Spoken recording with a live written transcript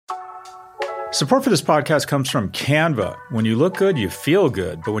Support for this podcast comes from Canva. When you look good, you feel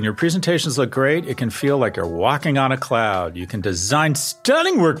good. But when your presentations look great, it can feel like you're walking on a cloud. You can design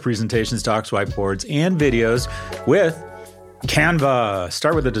stunning work presentations, docs, whiteboards, and videos with Canva.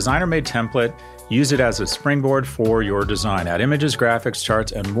 Start with a designer-made template. Use it as a springboard for your design. Add images, graphics,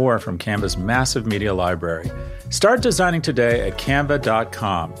 charts, and more from Canva's massive media library. Start designing today at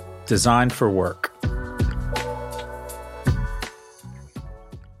canva.com. Designed for work.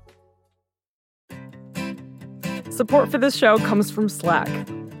 Support for this show comes from Slack.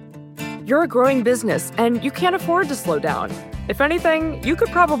 You're a growing business, and you can't afford to slow down. If anything, you could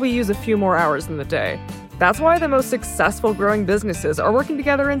probably use a few more hours in the day. That's why the most successful growing businesses are working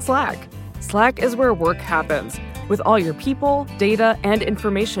together in Slack. Slack is where work happens, with all your people, data, and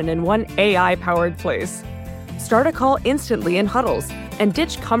information in one AI-powered place. Start a call instantly in huddles and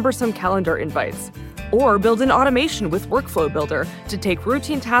ditch cumbersome calendar invites. Or build an automation with Workflow Builder to take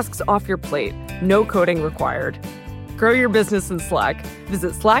routine tasks off your plate. No coding required. Grow your business in Slack.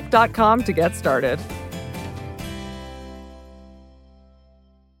 Visit slack.com to get started.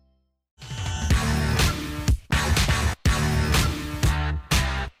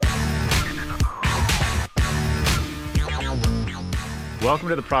 Welcome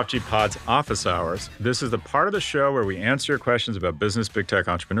to the Prop G Pod's Office Hours. This is the part of the show where we answer your questions about business, big tech,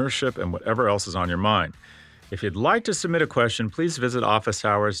 entrepreneurship, and whatever else is on your mind. If you'd like to submit a question, please visit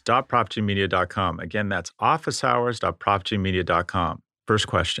officehours.propgmedia.com. Again, that's officehours.propgmedia.com. First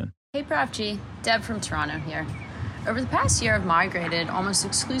question. Hey, Prop G. Deb from Toronto here. Over the past year, I've migrated almost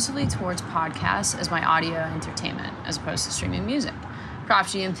exclusively towards podcasts as my audio entertainment, as opposed to streaming music. Prop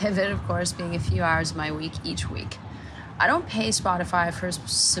G and Pivot, of course, being a few hours of my week each week. I don't pay Spotify for a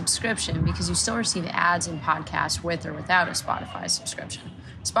subscription because you still receive ads in podcasts with or without a Spotify subscription.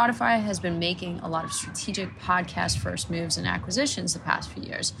 Spotify has been making a lot of strategic podcast-first moves and acquisitions the past few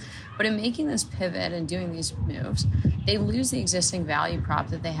years. But in making this pivot and doing these moves, they lose the existing value prop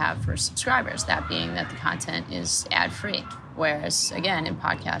that they have for subscribers, that being that the content is ad-free. Whereas, again, in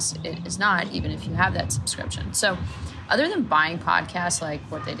podcasts, it is not, even if you have that subscription. So other than buying podcasts like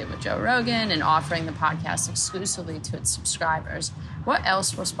what they did with Joe Rogan and offering the podcast exclusively to its subscribers, what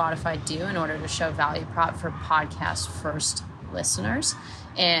else will Spotify do in order to show value prop for podcast-first listeners?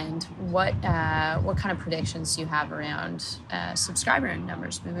 And what kind of predictions do you have around subscriber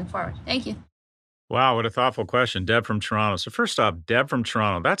numbers moving forward? Thank you. Wow, what a thoughtful question. Deb from Toronto. So first off, Deb from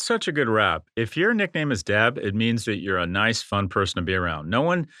Toronto, that's such a good rap. If your nickname is Deb, it means that you're a nice, fun person to be around. No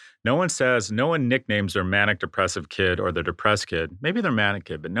one nicknames their manic depressive kid or their depressed kid. Maybe their manic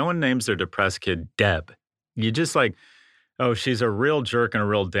kid, but no one names their depressed kid Deb. You just like, oh, she's a real jerk and a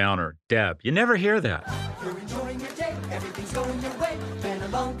real downer. Deb. You never hear that. You're enjoying your day, everything's going your way, then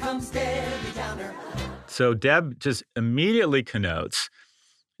along comes Debbie Downer. So Deb just immediately connotes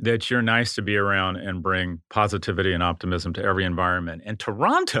that you're nice to be around and bring positivity and optimism to every environment. And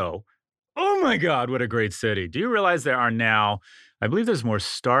Toronto, oh my God, what a great city. Do you realize there are now, I believe there's more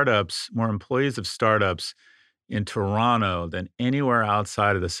startups, more employees of startups in Toronto than anywhere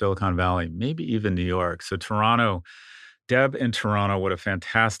outside of the Silicon Valley, maybe even New York. So Toronto, Deb in Toronto, what a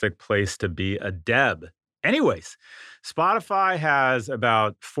fantastic place to be a Deb. Anyways, Spotify has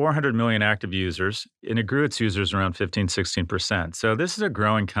about 400 million active users, and it grew its users around 16%. So this is a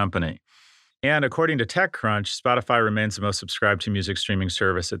growing company. And according to TechCrunch, Spotify remains the most subscribed to music streaming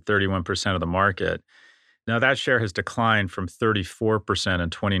service at 31% of the market. Now, that share has declined from 34% in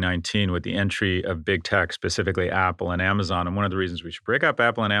 2019 with the entry of big tech, specifically Apple and Amazon. And one of the reasons we should break up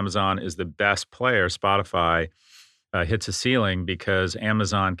Apple and Amazon is the best player, Spotify, hits a ceiling because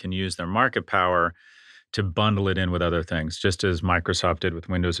Amazon can use their market power to bundle it in with other things, just as Microsoft did with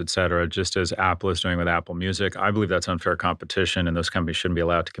Windows, et cetera, just as Apple is doing with Apple Music. I believe that's unfair competition, and those companies shouldn't be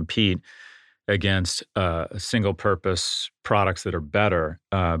allowed to compete against single-purpose products that are better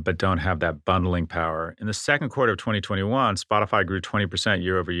but don't have that bundling power. In the second quarter of 2021, Spotify grew 20%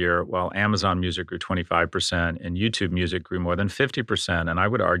 year over year, while Amazon Music grew 25%, and YouTube Music grew more than 50%. And I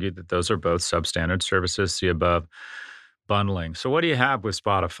would argue that those are both substandard services, see above, bundling. So what do you have with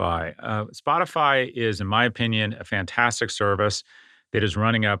Spotify? Spotify is, in my opinion, a fantastic service that is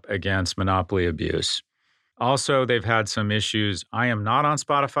running up against monopoly abuse. Also, they've had some issues. I am not on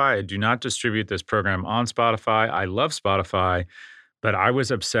Spotify. I do not distribute this program on Spotify. I love Spotify, but I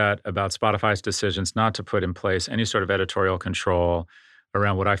was upset about Spotify's decisions not to put in place any sort of editorial control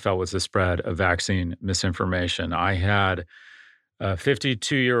around what I felt was the spread of vaccine misinformation. I had a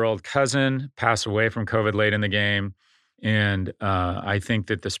 52-year-old cousin pass away from COVID late in the game. And I think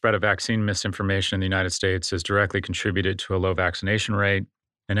that the spread of vaccine misinformation in the United States has directly contributed to a low vaccination rate.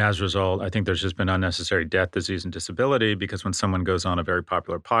 And as a result, I think there's just been unnecessary death, disease, and disability because when someone goes on a very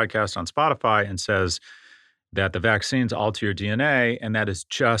popular podcast on Spotify and says that the vaccines alter your DNA, and that is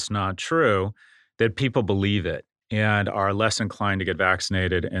just not true, that people believe it and are less inclined to get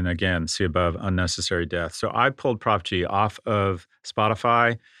vaccinated and again, see above unnecessary death. So I pulled Prop G off of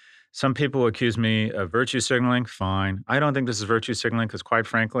Spotify. Some people accuse me of virtue signaling. Fine. I don't think this is virtue signaling because, quite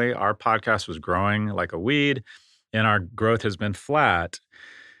frankly, our podcast was growing like a weed and our growth has been flat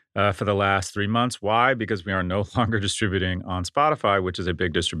for the last 3 months. Why? Because we are no longer distributing on Spotify, which is a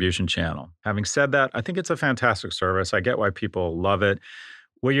big distribution channel. Having said that, I think it's a fantastic service. I get why people love it.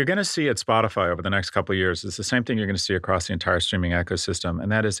 What you're going to see at Spotify over the next couple of years is the same thing you're going to see across the entire streaming ecosystem, and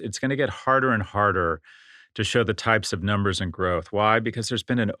that is it's going to get harder and harder to show the types of numbers and growth. Why? Because there's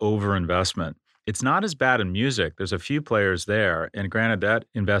been an overinvestment. It's not as bad in music. There's a few players there, and granted, that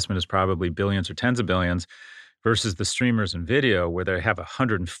investment is probably billions or tens of billions versus the streamers in video where they have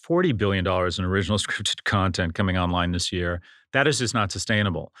 $140 billion in original scripted content coming online this year. That is just not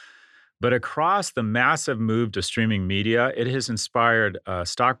sustainable. But across the massive move to streaming media, it has inspired a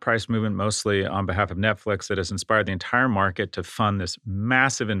stock price movement, mostly on behalf of Netflix, that has inspired the entire market to fund this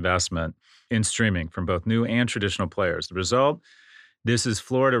massive investment in streaming from both new and traditional players. The result, this is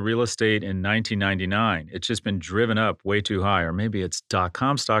Florida real estate in 1999. It's just been driven up way too high, or maybe it's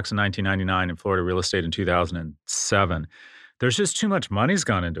 .com stocks in 1999 and Florida real estate in 2007. There's just too much money's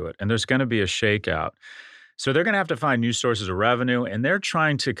gone into it, and there's going to be a shakeout. So they're going to have to find new sources of revenue, and they're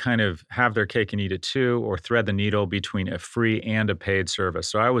trying to kind of have their cake and eat it too, or thread the needle between a free and a paid service.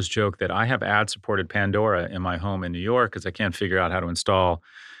 So I always joke that I have ad-supported Pandora in my home in New York because I can't figure out how to install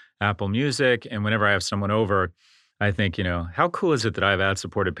Apple Music. And whenever I have someone over, I think, how cool is it that I have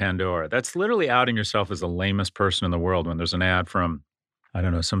ad-supported Pandora? That's literally outing yourself as the lamest person in the world when there's an ad from, I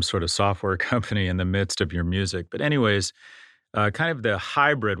don't know, some sort of software company in the midst of your music. But anyways, kind of the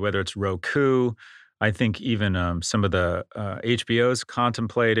hybrid, whether it's Roku, I think even some of the HBO's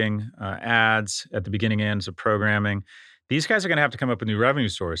contemplating ads at the beginning ends of programming. These guys are going to have to come up with new revenue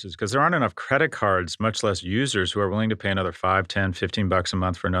sources because there aren't enough credit cards, much less users who are willing to pay another $5, $10, $15 a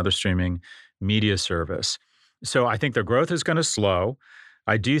month for another streaming media service. So I think their growth is going to slow.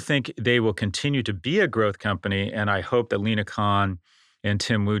 I do think they will continue to be a growth company, and I hope that Lina Khan and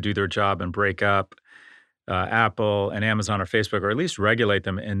Tim Wu do their job and break up Apple and Amazon or Facebook, or at least regulate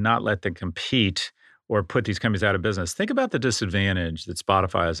them and not let them compete or put these companies out of business. Think about the disadvantage that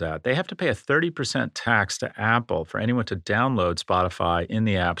Spotify is at. They have to pay a 30% tax to Apple for anyone to download Spotify in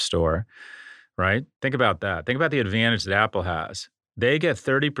the App Store, right? Think about that. Think about the advantage that Apple has. They get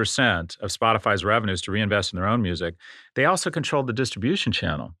 30% of Spotify's revenues to reinvest in their own music. They also control the distribution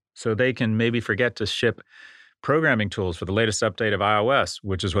channel. So they can maybe forget to ship programming tools for the latest update of iOS,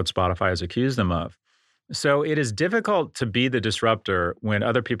 which is what Spotify has accused them of. So it is difficult to be the disruptor when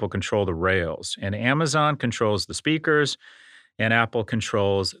other people control the rails. And Amazon controls the speakers and Apple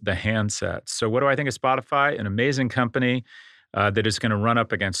controls the handsets. So what do I think of Spotify? An amazing company that is going to run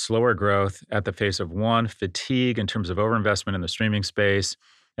up against slower growth at the face of one, fatigue in terms of overinvestment in the streaming space,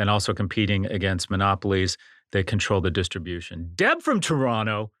 and also competing against monopolies that control the distribution. Deb from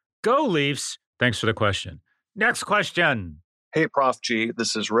Toronto, go Leafs. Thanks for the question. Next question. Hey, Prof G,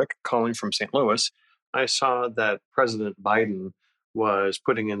 this is Rick calling from St. Louis. I saw that President Biden was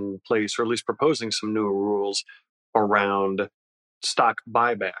putting in place, or at least proposing some new rules around stock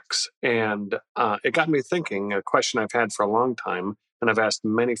buybacks. And it got me thinking, a question I've had for a long time, and I've asked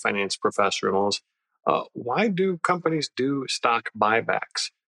many finance professionals, why do companies do stock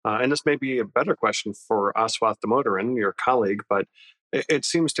buybacks? And this may be a better question for Aswath Damodaran, your colleague, but it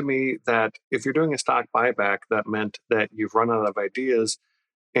seems to me that if you're doing a stock buyback, that meant that you've run out of ideas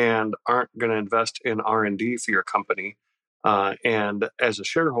and aren't going to invest in R&D for your company. And as a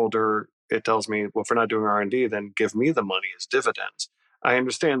shareholder, it tells me, well, if we're not doing R&D, then give me the money as dividends. I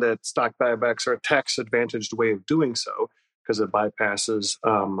understand that stock buybacks are a tax-advantaged way of doing so because it bypasses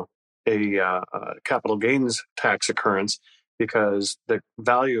a capital gains tax occurrence because the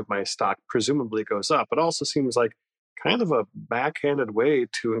value of my stock presumably goes up. It also seems like kind of a backhanded way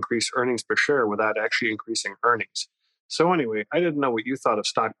to increase earnings per share without actually increasing earnings. So anyway, I didn't know what you thought of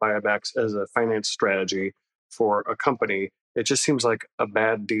stock buybacks as a finance strategy for a company. It just seems like a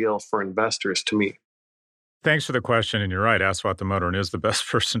bad deal for investors to me. Thanks for the question. And you're right, Aswath Damodaran is the best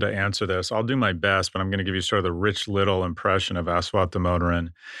person to answer this. I'll do my best, but I'm going to give you sort of the Rich Little impression of Aswath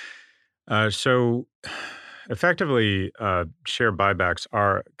Damodaran. So effectively, share buybacks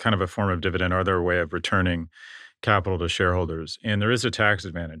are kind of a form of dividend, or their way of returning capital to shareholders. And there is a tax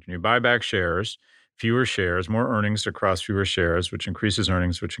advantage. When you buy back shares, fewer shares, more earnings across fewer shares, which increases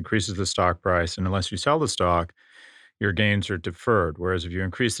earnings, which increases the stock price. And unless you sell the stock, your gains are deferred. Whereas if you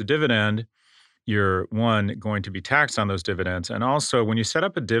increase the dividend, you're, one, going to be taxed on those dividends. And also, when you set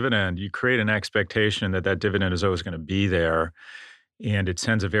up a dividend, you create an expectation that that dividend is always going to be there. And it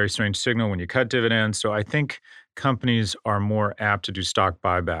sends a very strange signal when you cut dividends. So I think companies are more apt to do stock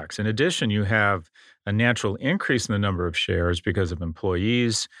buybacks. In addition, you have a natural increase in the number of shares because of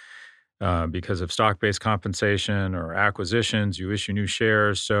employees, because of stock-based compensation or acquisitions. You issue new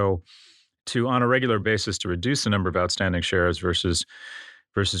shares. So on a regular basis, to reduce the number of outstanding shares versus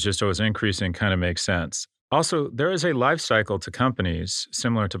just always increasing kind of makes sense. Also, there is a life cycle to companies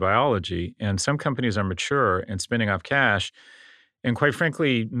similar to biology, and some companies are mature and spinning off cash, and quite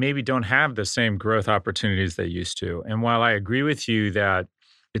frankly, maybe don't have the same growth opportunities they used to. And while I agree with you that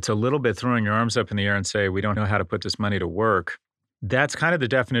it's a little bit throwing your arms up in the air and say, we don't know how to put this money to work, that's kind of the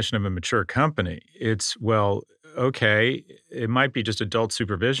definition of a mature company. It's, well, okay, it might be just adult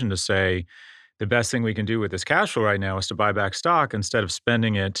supervision to say, the best thing we can do with this cash flow right now is to buy back stock instead of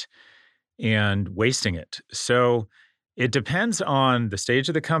spending it and wasting it. So it depends on the stage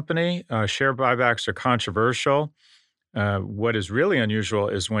of the company. Share buybacks are controversial. What is really unusual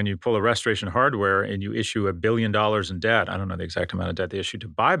is when you pull a Restoration Hardware and you issue $1 billion in debt. I don't know the exact amount of debt they issued to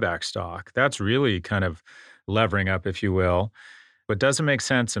buy back stock. That's really kind of levering up, if you will. What doesn't make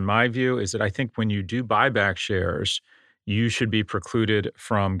sense in my view is that I think when you do buy back shares, you should be precluded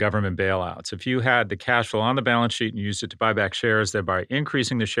from government bailouts. If you had the cash flow on the balance sheet and used it to buy back shares, thereby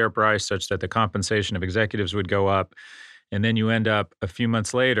increasing the share price such that the compensation of executives would go up, and then you end up a few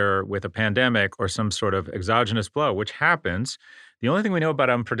months later with a pandemic or some sort of exogenous blow, which happens. The only thing we know about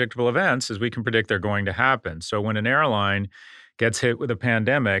unpredictable events is we can predict they're going to happen. So when an airline gets hit with a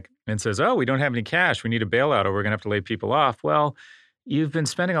pandemic and says, oh, we don't have any cash, we need a bailout, or we're going to have to lay people off, well, you've been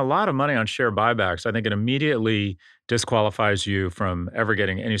spending a lot of money on share buybacks. I think it immediately disqualifies you from ever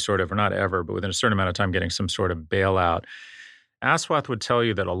getting any sort of, or not ever, but within a certain amount of time, getting some sort of bailout. Aswath would tell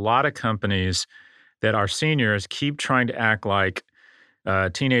you that a lot of companies that are seniors keep trying to act like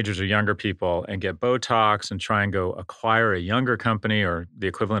teenagers or younger people and get Botox and try and go acquire a younger company or the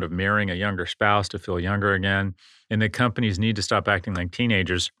equivalent of marrying a younger spouse to feel younger again. And the companies need to stop acting like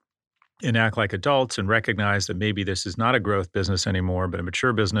teenagers and act like adults and recognize that maybe this is not a growth business anymore, but a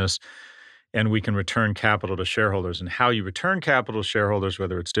mature business, and we can return capital to shareholders. And how you return capital to shareholders,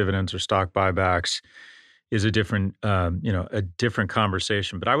 whether it's dividends or stock buybacks, is a different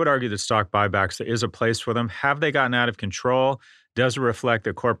conversation. But I would argue that stock buybacks, there is a place for them. Have they gotten out of control? Does it reflect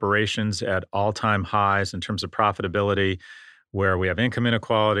that corporations at all-time highs in terms of profitability, where we have income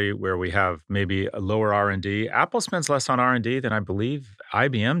inequality, where we have maybe a lower R&D? Apple spends less on R&D than I believe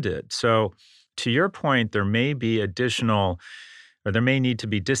IBM did. So to your point, there may be additional, or there may need to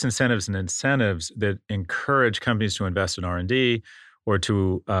be disincentives and incentives that encourage companies to invest in R&D, or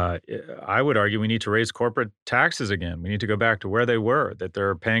to, I would argue, we need to raise corporate taxes again. We need to go back to where they were, that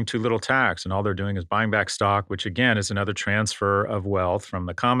they're paying too little tax, and all they're doing is buying back stock, which again is another transfer of wealth from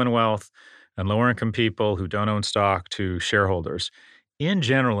the Commonwealth and lower-income people who don't own stock to shareholders. In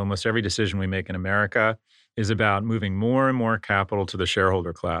general, almost every decision we make in America is about moving more and more capital to the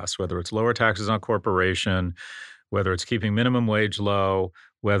shareholder class, whether it's lower taxes on corporation, whether it's keeping minimum wage low,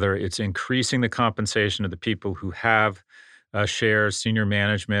 whether it's increasing the compensation of the people who have shares, senior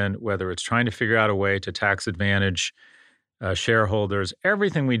management, whether it's trying to figure out a way to tax advantage shareholders.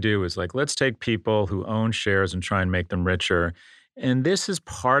 Everything we do is like, let's take people who own shares and try and make them richer. And this is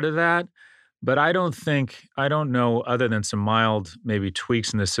part of that. But I don't know, other than some mild maybe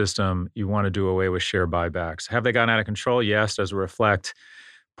tweaks in the system, you want to do away with share buybacks. Have they gotten out of control? Yes. Does it reflect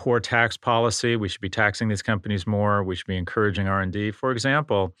poor tax policy? We should be taxing these companies more. We should be encouraging R&D. For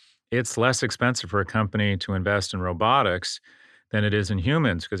example, it's less expensive for a company to invest in robotics than it is in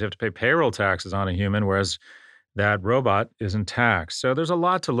humans because you have to pay payroll taxes on a human, whereas that robot isn't taxed. So there's a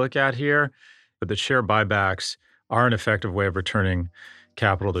lot to look at here, but the share buybacks are an effective way of returning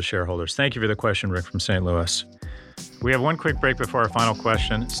capital to shareholders. Thank you for the question, Rick from St. Louis. We have one quick break before our final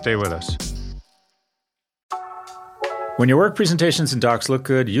question. Stay with us. When your work presentations and docs look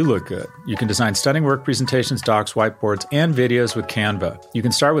good, you look good. You can design stunning work presentations, docs, whiteboards, and videos with Canva. You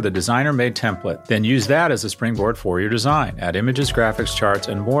can start with a designer-made template, then use that as a springboard for your design. Add images, graphics, charts,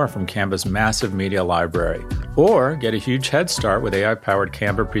 and more from Canva's massive media library. Or get a huge head start with AI-powered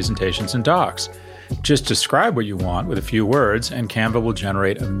Canva presentations and docs. Just describe what you want with a few words, and Canva will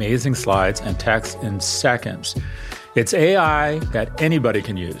generate amazing slides and text in seconds. It's AI that anybody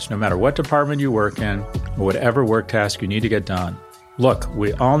can use, no matter what department you work in or whatever work task you need to get done. Look,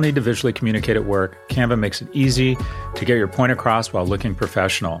 we all need to visually communicate at work. Canva makes it easy to get your point across while looking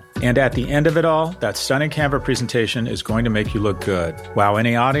professional. And at the end of it all, that stunning Canva presentation is going to make you look good, wow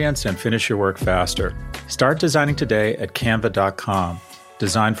any audience, and finish your work faster. Start designing today at canva.com.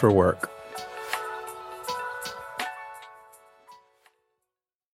 Design for work.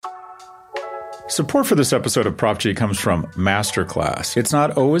 Support for this episode of Prop G comes from Masterclass. It's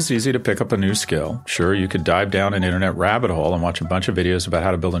not always easy to pick up a new skill. Sure, you could dive down an internet rabbit hole and watch a bunch of videos about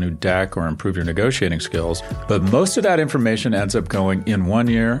how to build a new deck or improve your negotiating skills, but most of that information ends up going in one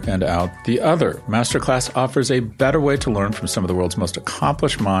ear and out the other. Masterclass offers a better way to learn from some of the world's most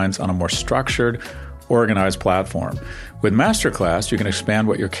accomplished minds on a more structured, organized platform. With Masterclass, you can expand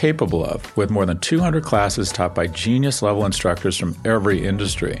what you're capable of with more than 200 classes taught by genius-level instructors from every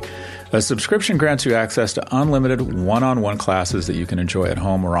industry. A subscription grants you access to unlimited one-on-one classes that you can enjoy at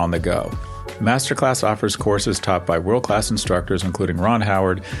home or on the go. Masterclass offers courses taught by world-class instructors including Ron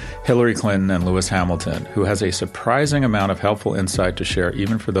Howard, Hillary Clinton, and Lewis Hamilton, who has a surprising amount of helpful insight to share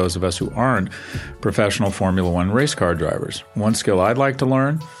even for those of us who aren't professional Formula One race car drivers. One skill I'd like to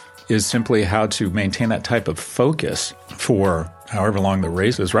learn is simply how to maintain that type of focus for however long the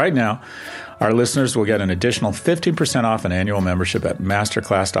race is. Right now, our listeners will get an additional 15% off an annual membership at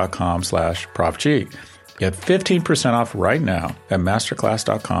masterclass.com/ProfG. Get 15% off right now at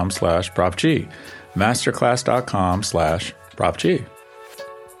masterclass.com/ProfG. Masterclass.com/ProfG.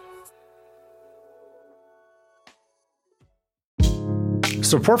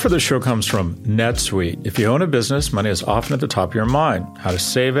 Support for this show comes from NetSuite. If you own a business, money is often at the top of your mind. How to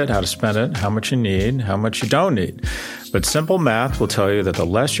save it, how to spend it, how much you need, how much you don't need. But simple math will tell you that the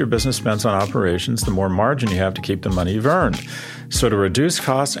less your business spends on operations, the more margin you have to keep the money you've earned. So to reduce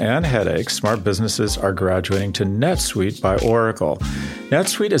costs and headaches, smart businesses are graduating to NetSuite by Oracle.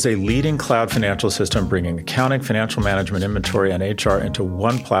 NetSuite is a leading cloud financial system bringing accounting, financial management, inventory, and HR into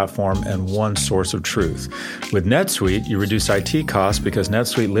one platform and one source of truth. With NetSuite, you reduce IT costs because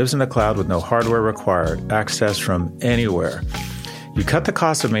NetSuite lives in the cloud with no hardware required, access from anywhere. You cut the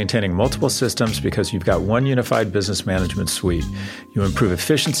cost of maintaining multiple systems because you've got one unified business management suite. You improve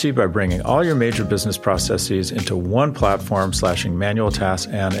efficiency by bringing all your major business processes into one platform, slashing manual tasks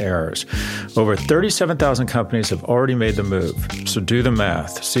and errors. Over 37,000 companies have already made the move. So do the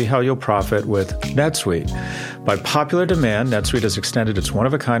math. See how you'll profit with NetSuite. By popular demand, NetSuite has extended its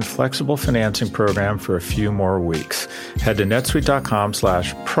one-of-a-kind flexible financing program for a few more weeks. Head to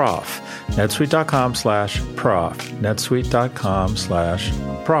netsuite.com/prof. netsuite.com/prof. netsuite.com/prof.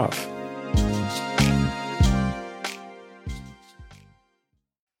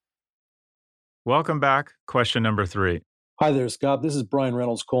 Welcome back. Question number 3. Hi there, Scott. This is Brian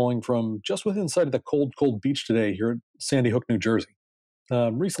Reynolds calling from just within sight of the cold, cold beach today here at Sandy Hook, New Jersey.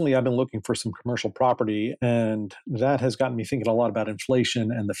 Recently, I've been looking for some commercial property, and that has gotten me thinking a lot about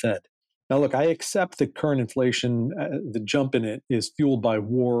inflation and the Fed. Now, look, I accept that current inflation, the jump in it, is fueled by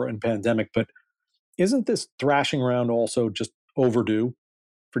war and pandemic, but isn't this thrashing around also just overdue?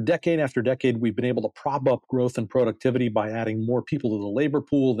 For decade after decade, we've been able to prop up growth and productivity by adding more people to the labor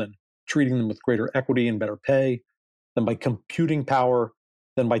pool, then treating them with greater equity and better pay, then by computing power,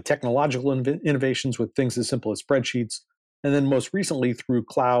 then by technological innovations with things as simple as spreadsheets, and then most recently through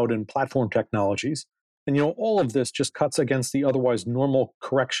cloud and platform technologies. And all of this just cuts against the otherwise normal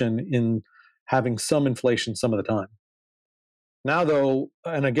correction in having some inflation some of the time. Now, though,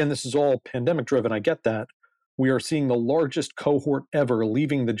 and again, this is all pandemic driven, I get that, we are seeing the largest cohort ever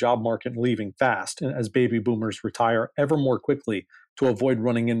leaving the job market and leaving fast as baby boomers retire ever more quickly to avoid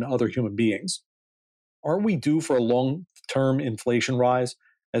running into other human beings. Are we due for a long-term inflation rise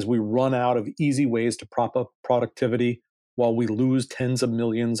as we run out of easy ways to prop up productivity while we lose tens of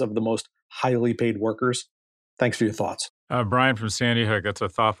millions of the most highly paid workers? Thanks for your thoughts. Brian from Sandy Hook, that's a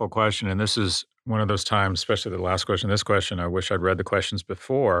thoughtful question. And this is one of those times, especially the last question, this question, I wish I'd read the questions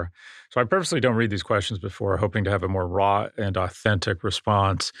before. So I purposely don't read these questions before, hoping to have a more raw and authentic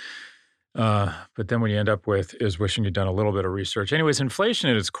response. But then what you end up with is wishing you'd done a little bit of research. Anyways, inflation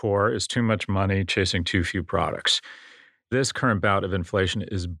at its core is too much money chasing too few products. This current bout of inflation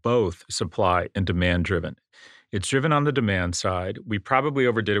is both supply and demand driven. It's driven on the demand side. We probably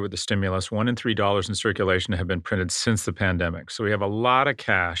overdid it with the stimulus. $1 in $3 in circulation have been printed since the pandemic. So we have a lot of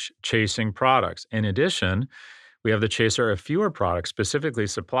cash chasing products. In addition, we have the chaser of fewer products, specifically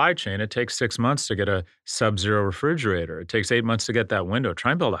supply chain. It takes 6 months to get a sub-zero refrigerator. It takes 8 months to get that window.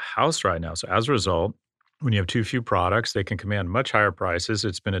 Try and build a house right now. So as a result, when you have too few products, they can command much higher prices.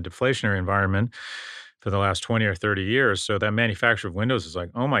 It's been a deflationary environment for the last 20 or 30 years. So that manufacturer of windows is like,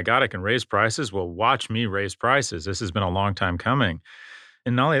 oh my God, I can raise prices? Well, watch me raise prices. This has been a long time coming.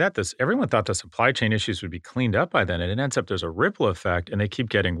 And not only that, everyone thought the supply chain issues would be cleaned up by then, and it ends up there's a ripple effect, and they keep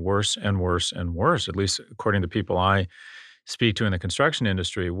getting worse and worse and worse, at least according to people I speak to in the construction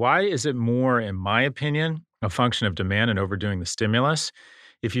industry. Why is it more, in my opinion, a function of demand and overdoing the stimulus?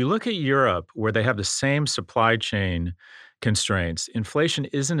 If you look at Europe, where they have the same supply chain constraints, inflation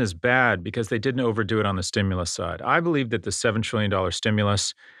isn't as bad because they didn't overdo it on the stimulus side. I believe that the $7 trillion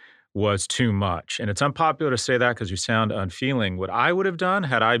stimulus was too much. And it's unpopular to say that because you sound unfeeling. What I would have done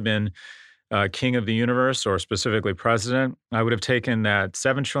had I been king of the universe or specifically president, I would have taken that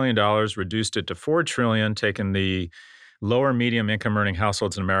 $7 trillion, reduced it to $4 trillion, taken the lower medium income earning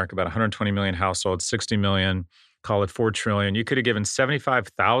households in America, about 120 million households, 60 million, call it $4 trillion. You could have given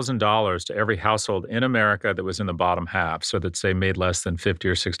 $75,000 to every household in America that was in the bottom half, so that say made less than $50,000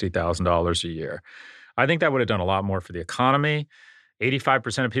 or $60,000 a year. I think that would have done a lot more for the economy.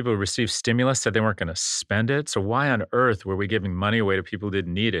 85% of people who received stimulus said they weren't going to spend it. So why on earth were we giving money away to people who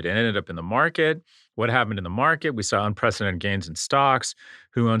didn't need it? It ended up in the market. What happened in the market? We saw unprecedented gains in stocks.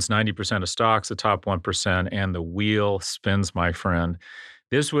 Who owns 90% of stocks? The top 1%. And the wheel spins, my friend.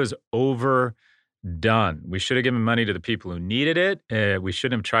 This was overdone. We should have given money to the people who needed it. We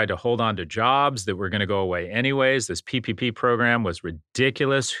shouldn't have tried to hold on to jobs that were going to go away anyways. This PPP program was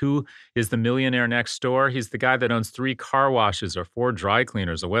ridiculous. Who is the millionaire next door? He's the guy that owns 3 car washes or 4 dry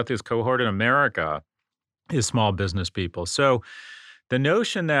cleaners. The wealthiest cohort in America is small business people. So the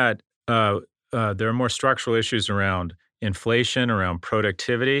notion that there are more structural issues around inflation, around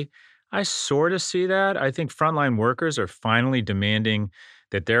productivity, I sort of see that. I think frontline workers are finally demanding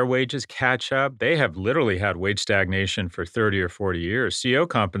that their wages catch up. They have literally had wage stagnation for 30 or 40 years. CEO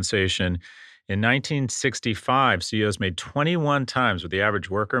compensation in 1965, CEOs made 21 times what the average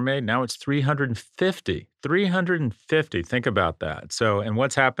worker made. Now it's 350. 350. Think about that. So, and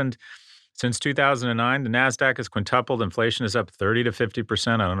what's happened since 2009? The NASDAQ has quintupled. Inflation is up 30 to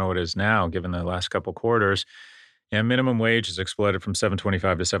 50%. I don't know what it is now, given the last couple quarters. And minimum wage has exploded from $7.25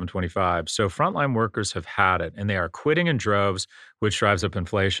 to $7.25. So frontline workers have had it, and they are quitting in droves, which drives up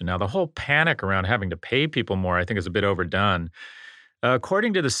inflation. Now, the whole panic around having to pay people more, I think, is a bit overdone.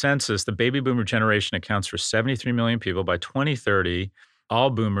 According to the census, the baby boomer generation accounts for 73 million people. By 2030, all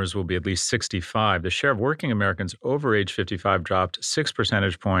boomers will be at least 65. The share of working Americans over age 55 dropped 6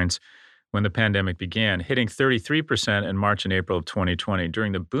 percentage points when the pandemic began, hitting 33% in March and April of 2020.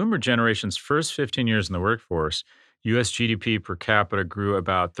 During the boomer generation's first 15 years in the workforce, U.S. GDP per capita grew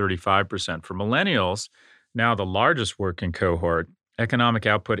about 35%. For millennials, now the largest working cohort, economic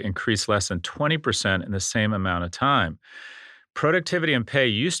output increased less than 20% in the same amount of time. Productivity and pay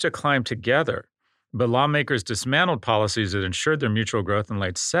used to climb together, but lawmakers dismantled policies that ensured their mutual growth in the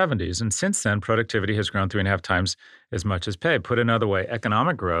late 70s. And since then, productivity has grown 3.5 times as much as pay. Put another way,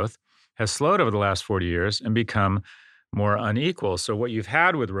 economic growth has slowed over the last 40 years and become more unequal. So what you've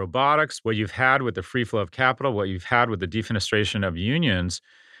had with robotics, what you've had with the free flow of capital, what you've had with the defenestration of unions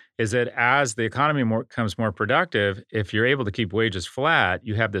is that as the economy becomes more productive, if you're able to keep wages flat,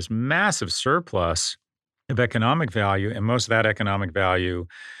 you have this massive surplus of economic value, and most of that economic value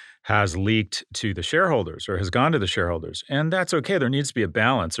has leaked to the shareholders or has gone to the shareholders. And that's okay. There needs to be a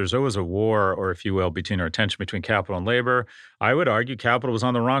balance. There's always a war, or if you will, tension between capital and labor. I would argue capital was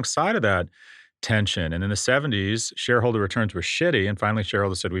on the wrong side of that tension. And in the 70s, shareholder returns were shitty. And finally,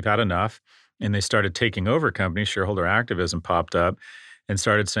 shareholders said, we've had enough. And they started taking over companies. Shareholder activism popped up and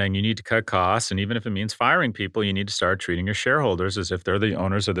started saying, you need to cut costs. And even if it means firing people, you need to start treating your shareholders as if they're the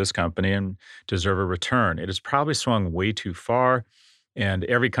owners of this company and deserve a return. It has probably swung way too far. And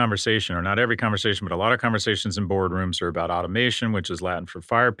every conversation, or not every conversation, but a lot of conversations in boardrooms are about automation, which is Latin for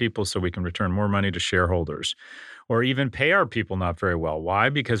fire people, so we can return more money to shareholders, or even pay our people not very well. Why?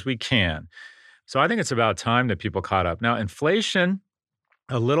 Because we can. So I think it's about time that people caught up. Now, inflation,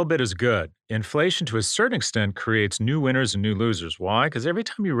 a little bit is good. Inflation, to a certain extent, creates new winners and new losers. Why? Because every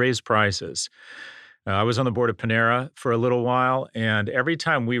time you raise prices, I was on the board of Panera for a little while, and every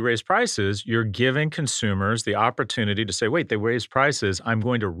time we raise prices, you're giving consumers the opportunity to say, wait, they raised prices. I'm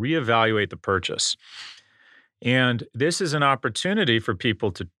going to reevaluate the purchase. And this is an opportunity for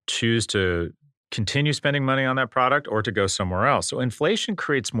people to choose to continue spending money on that product or to go somewhere else. So inflation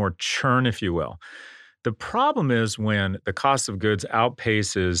creates more churn, if you will. The problem is when the cost of goods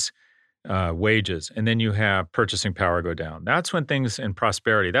outpaces wages, and then you have purchasing power go down. That's when things in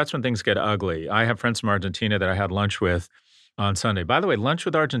prosperity, that's when things get ugly. I have friends from Argentina that I had lunch with on Sunday. By the way, lunch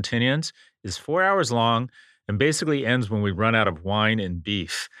with Argentinians is 4 hours long and basically ends when we run out of wine and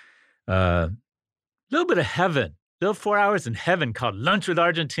beef. Little bit of heaven, little 4 hours in heaven called lunch with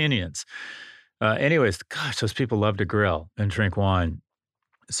Argentinians. Anyways, gosh, those people love to grill and drink wine.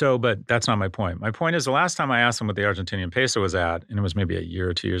 So, but that's not my point. My point is the last time I asked them what the Argentinian peso was at, and it was maybe a year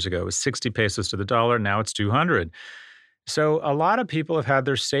or 2 years ago, it was 60 pesos to the dollar. Now it's 200. So a lot of people have had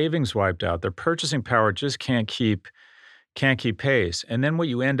their savings wiped out. Their purchasing power just can't keep pace. And then what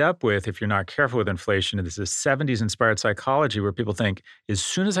you end up with, if you're not careful with inflation, is this 70s inspired psychology where people think, as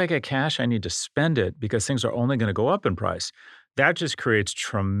soon as I get cash, I need to spend it because things are only going to go up in price. That just creates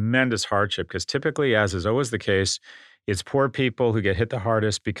tremendous hardship because typically, as is always the case, it's poor people who get hit the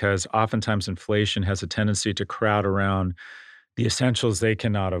hardest because oftentimes inflation has a tendency to crowd around the essentials they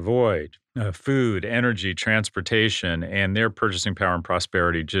cannot avoid, food, energy, transportation, and their purchasing power and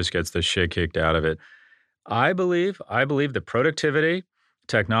prosperity just gets the shit kicked out of it. I believe that productivity,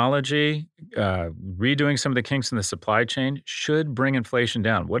 technology, redoing some of the kinks in the supply chain should bring inflation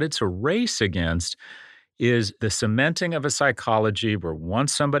down. What it's a race against is the cementing of a psychology where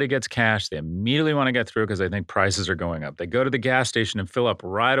once somebody gets cash, they immediately want to get through because they think prices are going up. They go to the gas station and fill up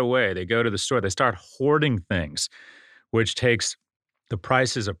right away. They go to the store, they start hoarding things, which takes the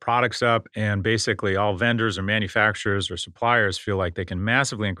prices of products up, and basically all vendors or manufacturers or suppliers feel like they can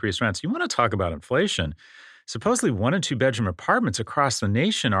massively increase rents. You want to talk about inflation. Supposedly 1 and 2 bedroom apartments across the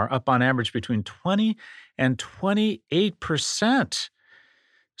nation are up on average between 20 and 28%.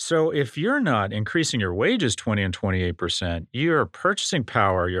 So if you're not increasing your wages 20 and 28%, your purchasing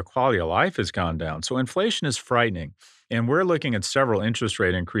power, your quality of life has gone down. So inflation is frightening. And we're looking at several interest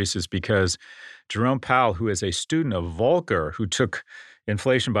rate increases because Jerome Powell, who is a student of Volcker, who took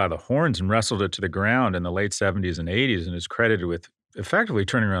inflation by the horns and wrestled it to the ground in the late 70s and 80s and is credited with effectively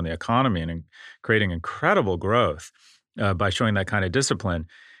turning around the economy and creating incredible growth by showing that kind of discipline.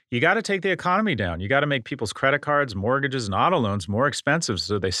 You got to take the economy down. You got to make people's credit cards, mortgages, and auto loans more expensive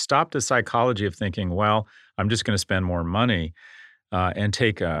so they stop the psychology of thinking, well, I'm just going to spend more money and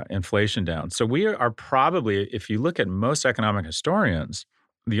take inflation down. So we are probably, if you look at most economic historians,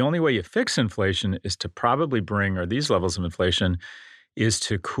 the only way you fix inflation is to probably bring, or these levels of inflation, is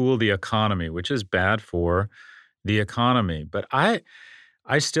to cool the economy, which is bad for the economy. But I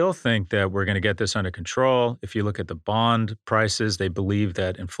still think that we're going to get this under control. If you look at the bond prices, they believe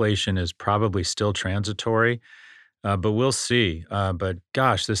that inflation is probably still transitory, but we'll see. But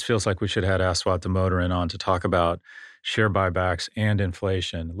gosh, this feels like we should have had Aswat Damodaran on to talk about share buybacks and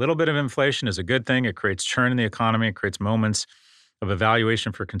inflation. A little bit of inflation is a good thing. It creates churn in the economy. It creates moments of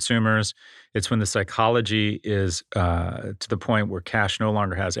evaluation for consumers. It's when the psychology is to the point where cash no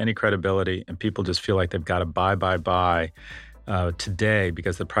longer has any credibility and people just feel like they've got to buy today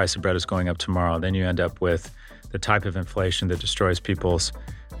because the price of bread is going up tomorrow. Then you end up with the type of inflation that destroys people's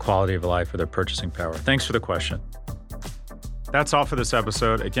quality of life or their purchasing power. Thanks for the question. That's all for this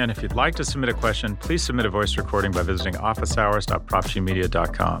episode. Again, if you'd like to submit a question, please submit a voice recording by visiting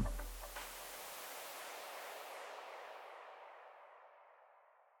officehours.propgmedia.com.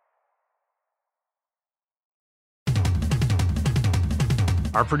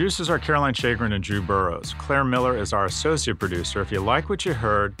 Our producers are Caroline Chagrin and Drew Burrows. Claire Miller is our associate producer. If you like what you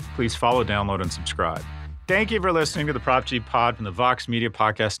heard, please follow, download, and subscribe. Thank you for listening to the Prop G Pod from the Vox Media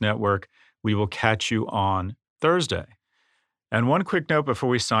Podcast Network. We will catch you on Thursday. And one quick note before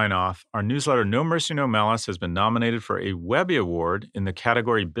we sign off, our newsletter No Mercy, No Malice has been nominated for a Webby Award in the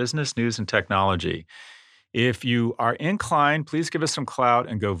category Business, News, and Technology. If you are inclined, please give us some clout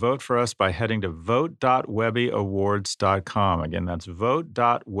and go vote for us by heading to vote.webbyawards.com. Again, that's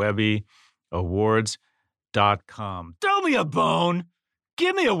vote.webbyawards.com. Throw me a bone.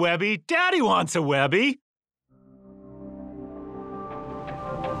 Give me a Webby. Daddy wants a Webby.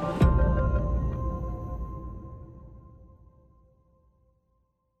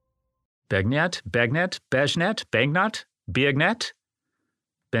 Begnet, Bejnet, Begnot, Biagnet,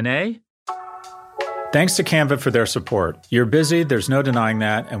 Benet. Thanks to Canva for their support. You're busy, there's no denying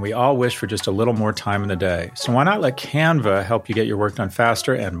that, and we all wish for just a little more time in the day. So why not let Canva help you get your work done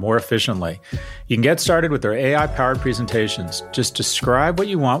faster and more efficiently? You can get started with their AI-powered presentations. Just describe what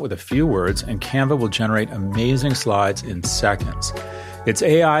you want with a few words, and Canva will generate amazing slides in seconds. It's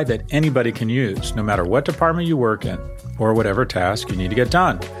AI that anybody can use, no matter what department you work in or whatever task you need to get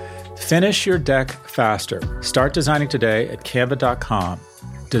done. Finish your deck faster. Start designing today at canva.com.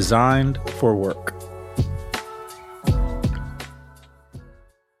 Designed for work.